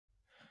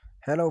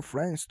Hello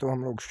friends, तो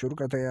हम लोग शुरू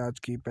करते हैं आज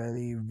की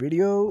पहली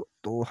वीडियो।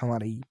 तो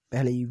हमारी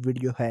पहली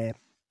वीडियो है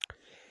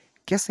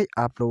कैसे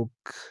आप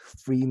लोग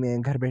फ्री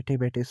में घर बैठे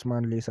बैठे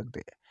सामान ले सकते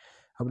हैं।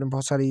 आपने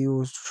बहुत सारी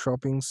यूज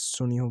शॉपिंग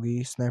सुनी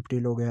होगी,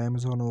 स्नैपडील हो गया,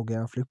 अमेजोन हो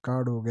गया,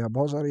 फ्लिपकार्ट हो गया,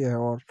 बहुत सारी है।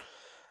 और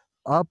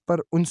आप पर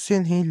उनसे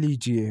नहीं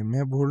लीजिए,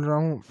 मैं बोल रहा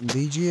हूँ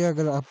लीजिए,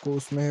 अगर आपको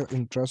उसमें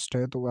इंटरेस्ट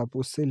है तो आप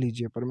उससे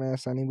लीजिए, पर मैं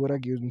ऐसा नहीं बोल रहा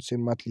कि उनसे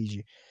मत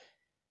लीजिए।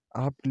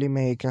 आपके लिए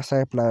मैं एक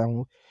ऐसा ऐप लाया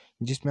हूँ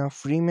जिसमें आप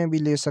फ्री में भी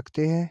ले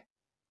सकते हैं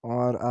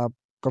और आप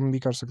कम भी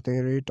कर सकते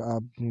हैं रेट।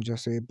 आप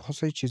जैसे बहुत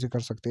सारी चीज़ें कर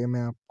सकते हैं।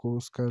 मैं आपको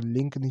उसका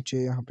लिंक नीचे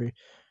यहाँ पे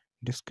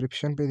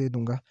डिस्क्रिप्शन पे दे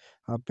दूंगा।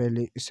 आप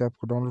पहले इस ऐप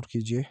को डाउनलोड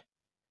कीजिए।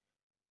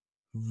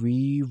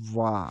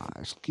 वीवा,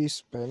 इसकी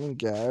स्पेलिंग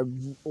क्या है?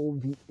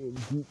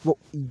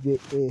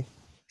 VOVA।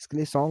 इसके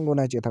लिए सॉन्ग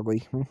होना चाहिए था कोई।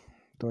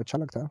 तो अच्छा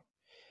लगता।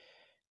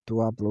 तो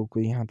आप लोग को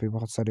यहाँ पे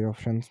बहुत सारे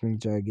ऑप्शंस मिल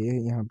जाएंगे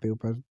यहाँ पे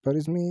ऊपर। पर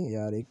इसमें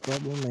यार एक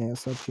प्रॉब्लम है,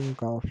 सर्चिंग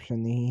का ऑप्शन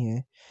नहीं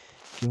है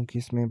क्योंकि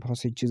इसमें बहुत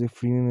सी चीज़ें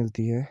फ्री में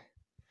मिलती है।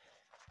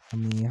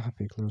 हमें यहाँ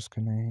पे क्लोज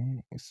करना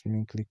है,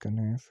 इसमें क्लिक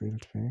करना है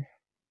फील्ड पे।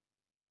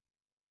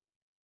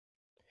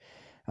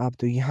 आप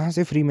तो यहाँ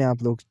से फ्री में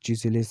आप लोग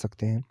चीज़ें ले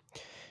सकते हैं।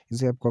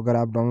 इस ऐप को अगर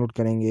आप डाउनलोड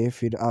करेंगे,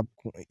 फिर आप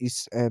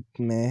इस ऐप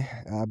में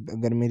आप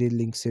अगर मेरे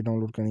लिंक से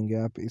डाउनलोड करेंगे,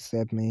 आप इस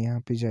ऐप में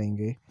यहाँ पे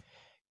जाएंगे।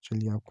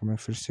 चलिए आपको मैं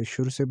फिर से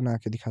शुरू से बना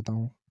के दिखाता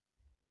हूँ।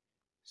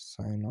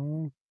 साइन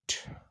आउट,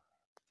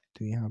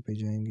 तो यहाँ पे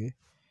जाएंगे,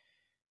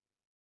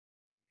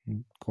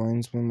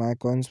 कॉइन्स में माई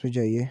कॉइन्स पे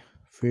जाइए।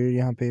 फिर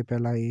यहाँ पे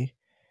पहला ही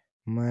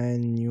माई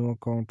न्यू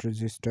अकाउंट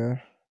रजिस्टर,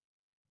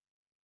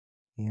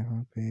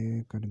 यहाँ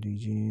पे कर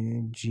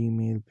दीजिए।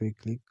 जीमेल पे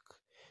क्लिक,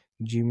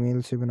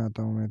 जीमेल से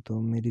बनाता हूँ मैं,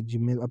 तो मेरी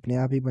जीमेल अपने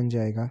आप ही बन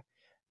जाएगा।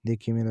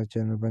 देखिए मेरा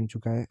चैनल बन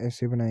चुका है।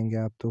 ऐसे बनाएंगे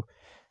आप तो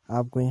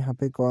आपको यहाँ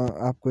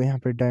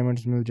पे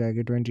डायमंड्स मिल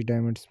जाएंगे, 20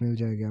 डायमंड्स मिल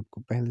जाएंगे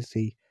आपको पहले से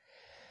ही।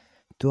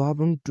 तो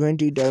आप उन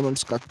 20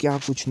 डायमंड्स का क्या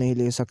कुछ नहीं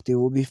ले सकते,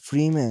 वो भी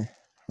फ्री में।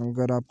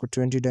 अगर आपको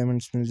 20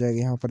 डायमंड्स मिल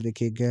जाएंगे, यहाँ पर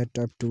देखिए get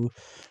up to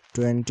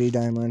 20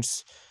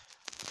 diamonds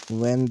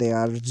when they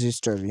are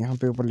registered, यहाँ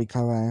पे ऊपर लिखा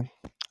हुआ है।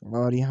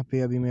 और यहाँ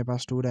पे अभी मेरे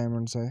पास 2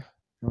 डायमंड्स है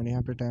और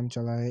यहाँ पे टाइम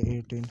चला है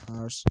 18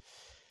 आवर्स।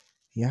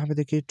 यहाँ पे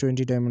देखिए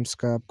 20 डायमंड्स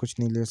का आप कुछ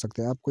नहीं ले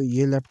सकते। आपको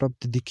ये लैपटॉप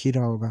तो दिख ही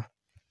रहा होगा,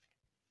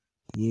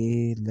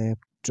 ये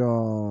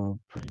लैपटॉप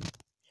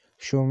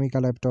शोमी का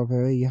लैपटॉप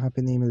है। यहाँ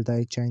पे नहीं मिलता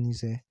है,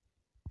 चाइनीज़ है,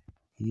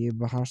 ये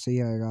बाहर से ही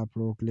आएगा आप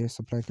लोगों के लिए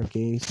सप्लाई करके।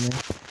 इसमें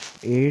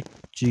 8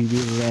 GB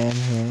रैम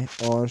है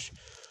और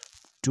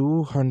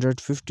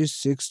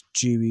 256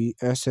 GB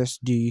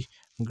SSD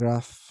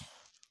ग्राफ,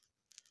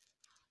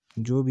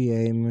 जो भी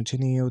है मुझे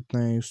नहीं है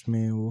उतना है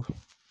उसमें। वो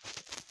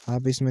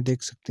आप इसमें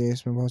देख सकते हैं,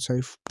 इसमें बहुत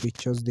सारी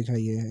पिक्चर्स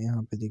दिखाई है।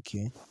 यहाँ पे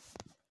देखिए,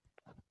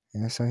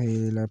 ऐसा है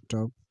ये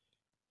लैपटॉप।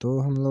 तो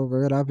हम लोग,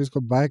 अगर आप इसको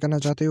बाय करना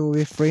चाहते हो वो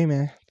भी फ्री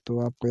में, तो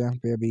आपको यहाँ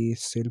पे अभी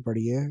सेल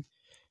पड़ी है।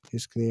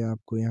 इसके लिए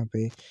आपको यहाँ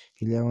पे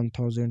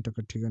 11,000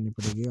 इकट्ठी करनी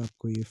पड़ेगी,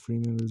 आपको ये फ्री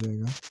में मिल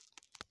जाएगा।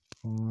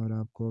 और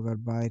आपको अगर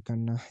बाय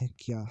करना है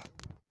क्या,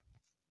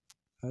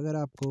 अगर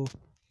आप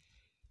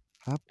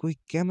कोई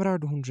कैमरा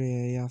ढूंढ रहे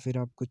हैं या फिर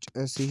आप कुछ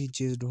ऐसी ही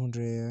चीज़ ढूंढ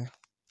रहे हैं,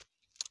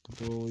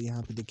 तो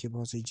यहाँ पे देखिए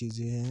बहुत सी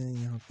चीज़ें हैं।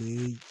 यहाँ पे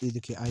ये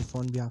देखिए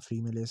आईफोन भी आप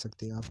फ्री में ले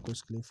सकते हैं। आपको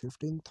इसके लिए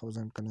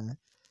 15,000 करना है।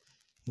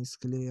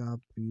 इसके लिए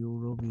आप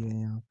यूरो भी है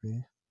यहाँ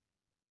पे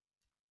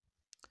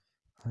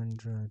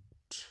 100,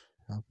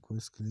 आपको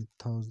इसके लिए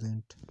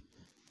 1000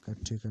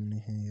 इकट्ठे करने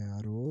हैं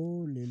यार।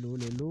 ओ ले लो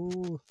ले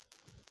लो,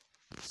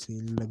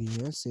 सेल लगी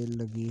है, सेल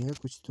लगी है,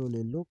 कुछ तो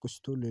ले लो,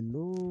 कुछ तो ले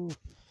लो।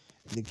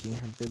 देखिए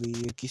यहाँ पे भी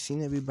ये किसी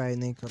ने भी बाय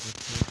नहीं कर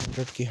रखी है,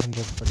 100 की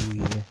 100 पड़ी हुई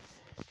है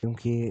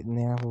क्योंकि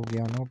नया हो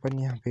गया ना ओपन।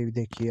 यहाँ पे भी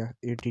देखिए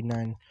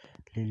 89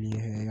 ले लिए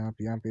है।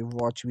 यहाँ पे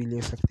वॉच भी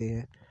ले सकते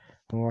हैं।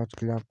 वॉच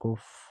के लिए आपको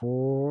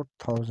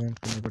 4000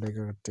 करना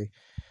पड़ेगा करते।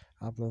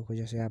 आप लोगों को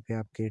जैसे यहाँ पे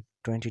आपके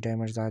 20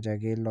 डायमंड्स आ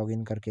जाएंगे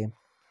लॉगिन करके,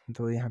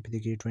 तो यहाँ पे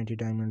देखिए 20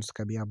 डायमंड्स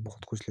का भी आप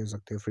बहुत कुछ ले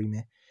सकते हो फ्री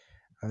में।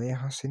 अरे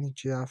यहाँ से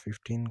नीचे आप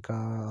 15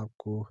 का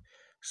आपको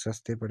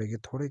सस्ते पड़ेंगे,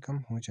 थोड़े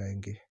कम हो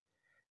जाएंगे।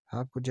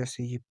 आपको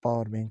जैसे ये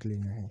पावर बैंक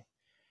लेना है,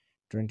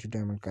 20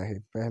 डायमंड का है,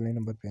 पहले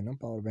नंबर पे ना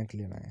पावर बैंक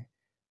लेना है।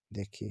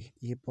 देखिए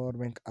ये पावर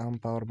बैंक आम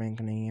पावर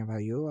बैंक नहीं है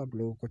भाइयों, आप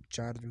लोगों को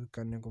चार्ज भी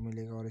करने को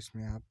मिलेगा और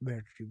इसमें आप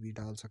बैटरी भी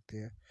डाल सकते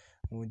हैं।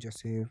 वो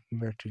जैसे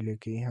बैटरी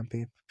लेके यहाँ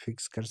पे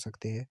फिक्स कर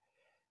सकते हैं,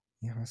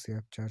 यहाँ से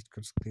आप चार्ज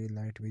कर सकते हैं,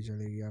 लाइट भी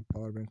जलेगी। आप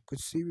पावर बैंक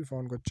किसी भी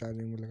फ़ोन को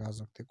चार्जिंग में लगा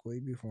सकते हैं, कोई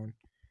भी फ़ोन।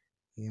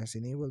 ये ऐसे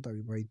नहीं बोलता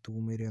कि भाई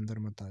तू मेरे अंदर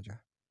मत आ जा।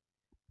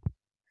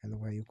 हेलो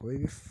भाई, कोई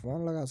भी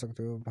फ़ोन लगा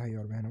सकते हो भाई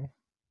और बहनों।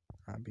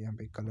 आप यहाँ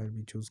पे कलर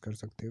भी चूज़ कर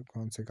सकते हो,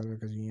 कौन से कलर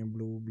का चाहिए,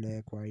 ब्लू,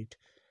 ब्लैक, वाइट,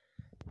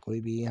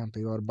 कोई भी यहाँ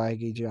पे। और बाय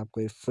कीजिए,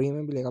 आपको ये फ्री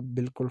में मिलेगा,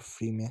 बिल्कुल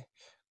फ्री में।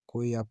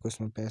 कोई आपको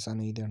इसमें पैसा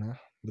नहीं देना,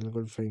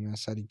 बिल्कुल फ्री में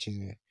सारी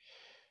चीज़ें।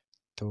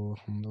 तो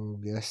हम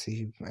लोग ऐसे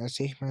ही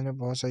मैंने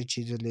बहुत सारी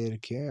चीज़ें ले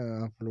रखी है।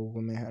 आप लोगों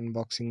को मैं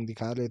अनबॉक्सिंग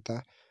दिखा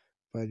लेता,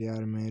 पर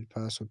यार मेरे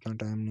पास उतना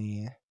टाइम नहीं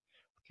है।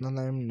 उतना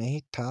टाइम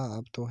नहीं था,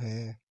 अब तो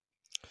है।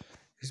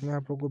 इसमें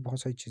आप लोगों को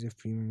बहुत सारी चीज़ें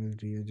फ्री में मिल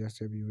रही है।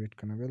 जैसे अभी वेट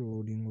करना है,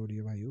 लोडिंग हो रही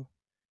है भाइयों,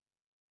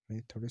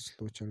 मेरी थोड़ी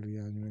स्लो चल रही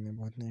है आज, मैंने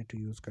बहुत नेट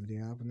यूज़ कर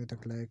दिया। आपने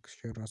तक लाइक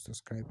शेयर और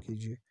सब्सक्राइब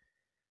कीजिए।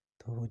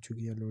 तो हो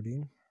चुकी है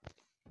लोडिंग,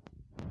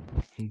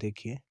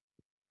 देखिए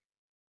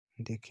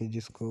देखिए।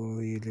 जिसको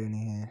ये लेनी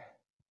है,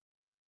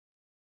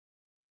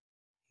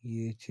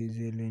 ये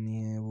चीज़ें लेनी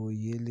है, वो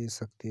ये ले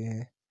सकते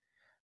हैं।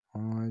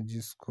 और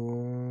जिसको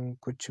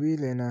कुछ भी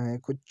लेना है,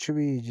 कुछ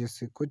भी,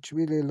 जैसे कुछ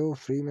भी ले लो,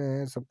 फ्री में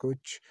है सब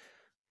कुछ।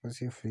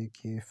 बस ये फ्री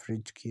की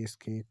फ्रिज की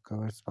इसके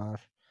कवर्स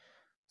बार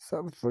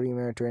सब फ्री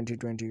में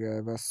 2020 का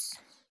है। बस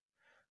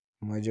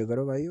मज़े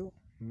करो भाइयों।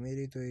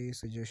 मेरी तो यही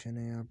सजेशन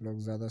है, आप लोग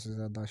ज़्यादा से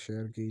ज़्यादा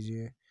शेयर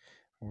कीजिए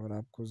और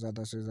आपको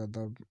ज़्यादा से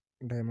ज़्यादा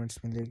डायमंड्स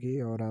मिलेगी।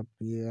 और आप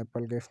ये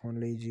एप्पल के फ़ोन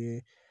लीजिए,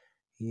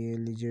 ये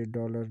लीजिए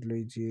डॉलर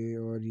लीजिए,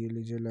 और ये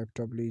लीजिए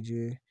लैपटॉप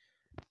लीजिए,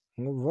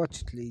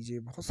 वॉच लीजिए,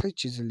 बहुत सारी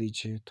चीज़ें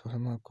लीजिए। तो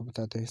हम आपको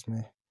बताते हैं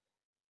इसमें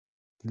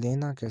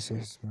लेना कैसे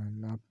है।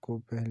 इसमें आपको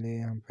पहले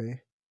यहाँ पे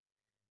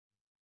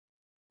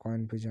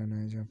कॉइन पे जाना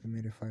है, जहाँ पे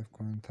मेरे 5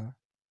 कॉइन था।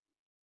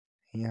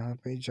 यहाँ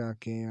पे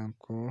जाके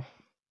आपको,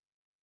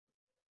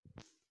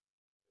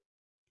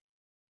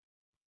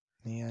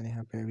 नहीं यार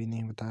यहाँ पे अभी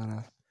नहीं बता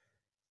रहा।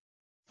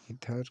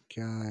 इधर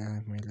क्या आया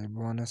है, मेरे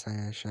बोनस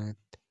आया है शायद,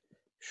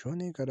 शो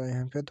नहीं कर रहा।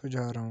 यहाँ पे तो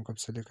जा रहा हूँ कब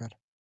से लेकर।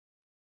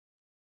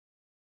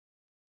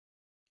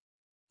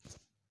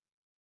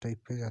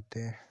 टाइप पे जाते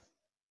हैं।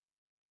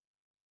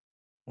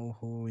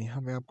 ओहो,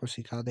 यहाँ पे आपको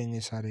सिखा देंगे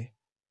सारे।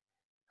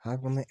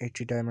 आपको मैं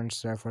 80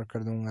 डायमंड्स रेफर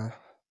कर दूंगा।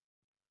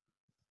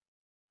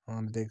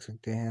 आप देख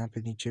सकते हैं यहाँ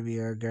पे नीचे भी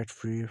है गेट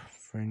फ्री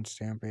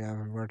फ्रेंड्स। यहाँ पे आप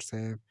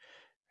WhatsApp,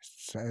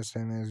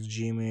 SMS,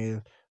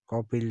 Gmail,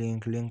 copy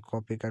link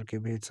copy करके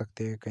भेज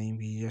सकते हैं कहीं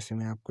भी। जैसे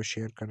मैं आपको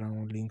शेयर कर रहा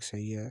हूँ, लिंक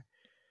सही है।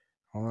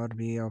 और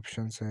भी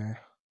ऑप्शंस है।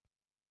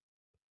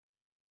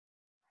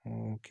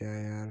 ओ क्या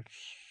यार,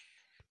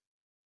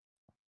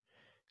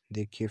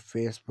 देखिए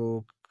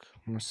फेसबुक,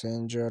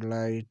 मैसेंजर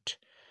लाइट,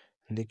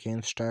 देखिए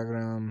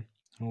इंस्टाग्राम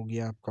हो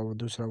गया आपका, वो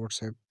दूसरा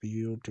व्हाट्सएप,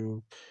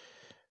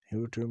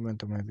 यूट्यूब में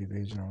तो मैं भी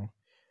भेज रहा हूँ।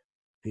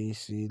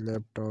 PC,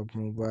 लैपटॉप,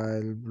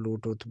 मोबाइल,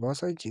 ब्लूटूथ, बहुत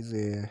सारी चीज़ें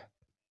हैं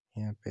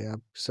यहाँ पे।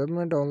 आप सब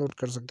में डाउनलोड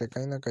कर सकते हैं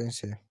कहीं ना कहीं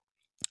से।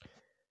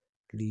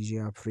 लीजिए,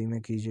 आप फ्री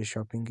में कीजिए,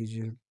 शॉपिंग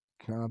कीजिए।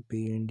 आप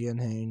भी इंडियन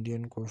हैं,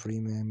 इंडियन को फ्री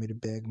में है। मेरे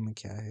बैग में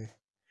क्या है,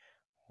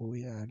 ओ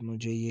यार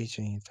मुझे ये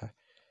चाहिए था,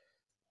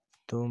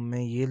 तो मैं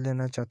ये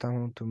लेना चाहता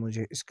हूँ। तो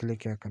मुझे इसके लिए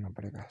क्या करना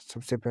पड़ेगा?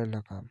 सबसे पहला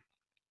काम,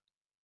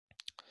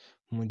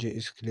 मुझे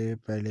इसके लिए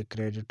पहले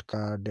क्रेडिट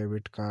कार्ड,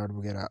 डेबिट कार्ड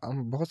वगैरह,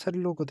 हम बहुत सारे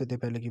लोग होते थे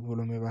पहले की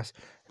बोलो मेरे पास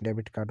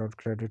डेबिट कार्ड और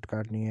क्रेडिट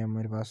कार्ड नहीं है,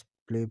 मेरे पास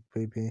प्ले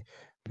पे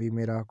भी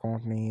मेरा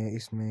अकाउंट नहीं है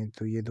इसमें।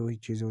 तो ये दो ही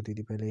चीज़ें होती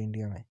थी पहले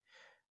इंडिया में।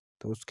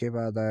 तो उसके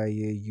बाद आया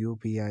ये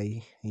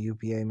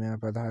यूपीआई में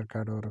आप आधार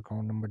कार्ड और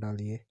अकाउंट नंबर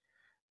डालिए,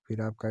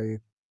 फिर आपका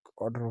एक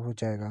ऑर्डर हो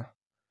जाएगा।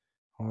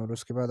 और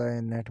उसके बाद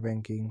आया net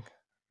banking,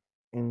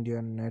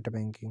 Indian net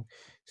banking.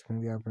 इसमें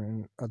भी आप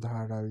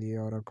आधार डालिए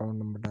और अकाउंट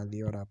नंबर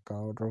डालिए और आपका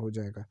ऑर्डर हो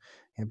जाएगा।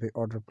 यहाँ पे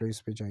ऑर्डर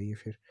प्लेस पे जाइए,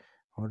 फिर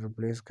ऑर्डर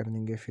प्लेस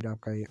करेंगे, फिर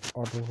आपका ये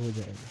ऑर्डर हो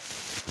जाएगा।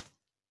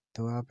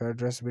 तो आप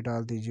एड्रेस भी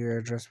डाल दीजिए,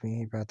 एड्रेस भी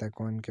यहीं पे आता है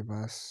कौन के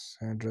पास,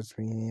 एड्रेस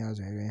भी यहीं आ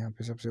जाएगा। यहाँ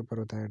पे सबसे ऊपर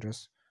होता है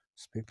एड्रेस,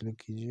 उस पर क्लिक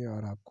कीजिए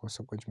और आपको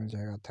सब कुछ मिल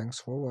जाएगा।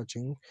 Thanks for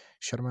watching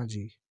Sharma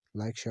ji.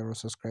 Like share और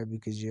सब्सक्राइब भी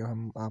कीजिए,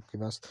 हम आपके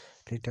पास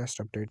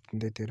लेटेस्ट अपडेट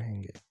देते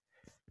रहेंगे।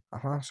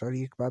 हाँ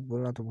सॉरी, एक बात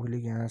बोलना तो भूल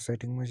ही गया।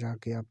 सेटिंग में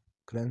जाके आप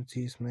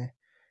करेंसी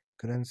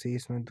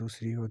इसमें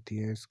दूसरी होती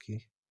है इसकी,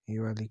 ये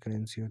वाली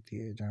करेंसी होती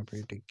है जहाँ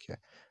पे टिक किया।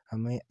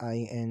 हमें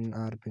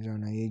INR पे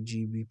जाना है, ये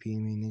GBP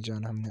में नहीं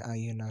जाना, हमने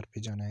INR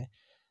पे जाना है।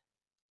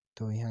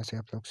 तो यहाँ से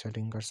आप लोग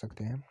सेटिंग कर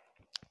सकते हैं।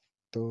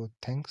 तो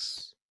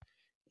थैंक्स,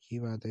 ये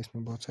बात है।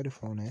 इसमें बहुत सारे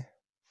फ़ोन हैं,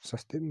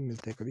 सस्ते भी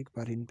मिलते हैं, कभी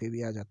कभार इन पे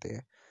भी आ जाते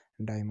हैं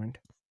डायमंड।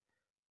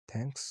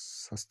 थैंक्स,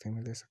 सस्ते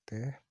में ले सकते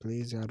हैं।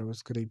 प्लीज़ यार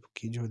उस गरीब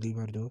की झोली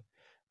भर दो।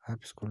 आप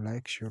इसको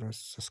लाइक शेयर और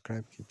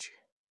सब्सक्राइब कीजिए।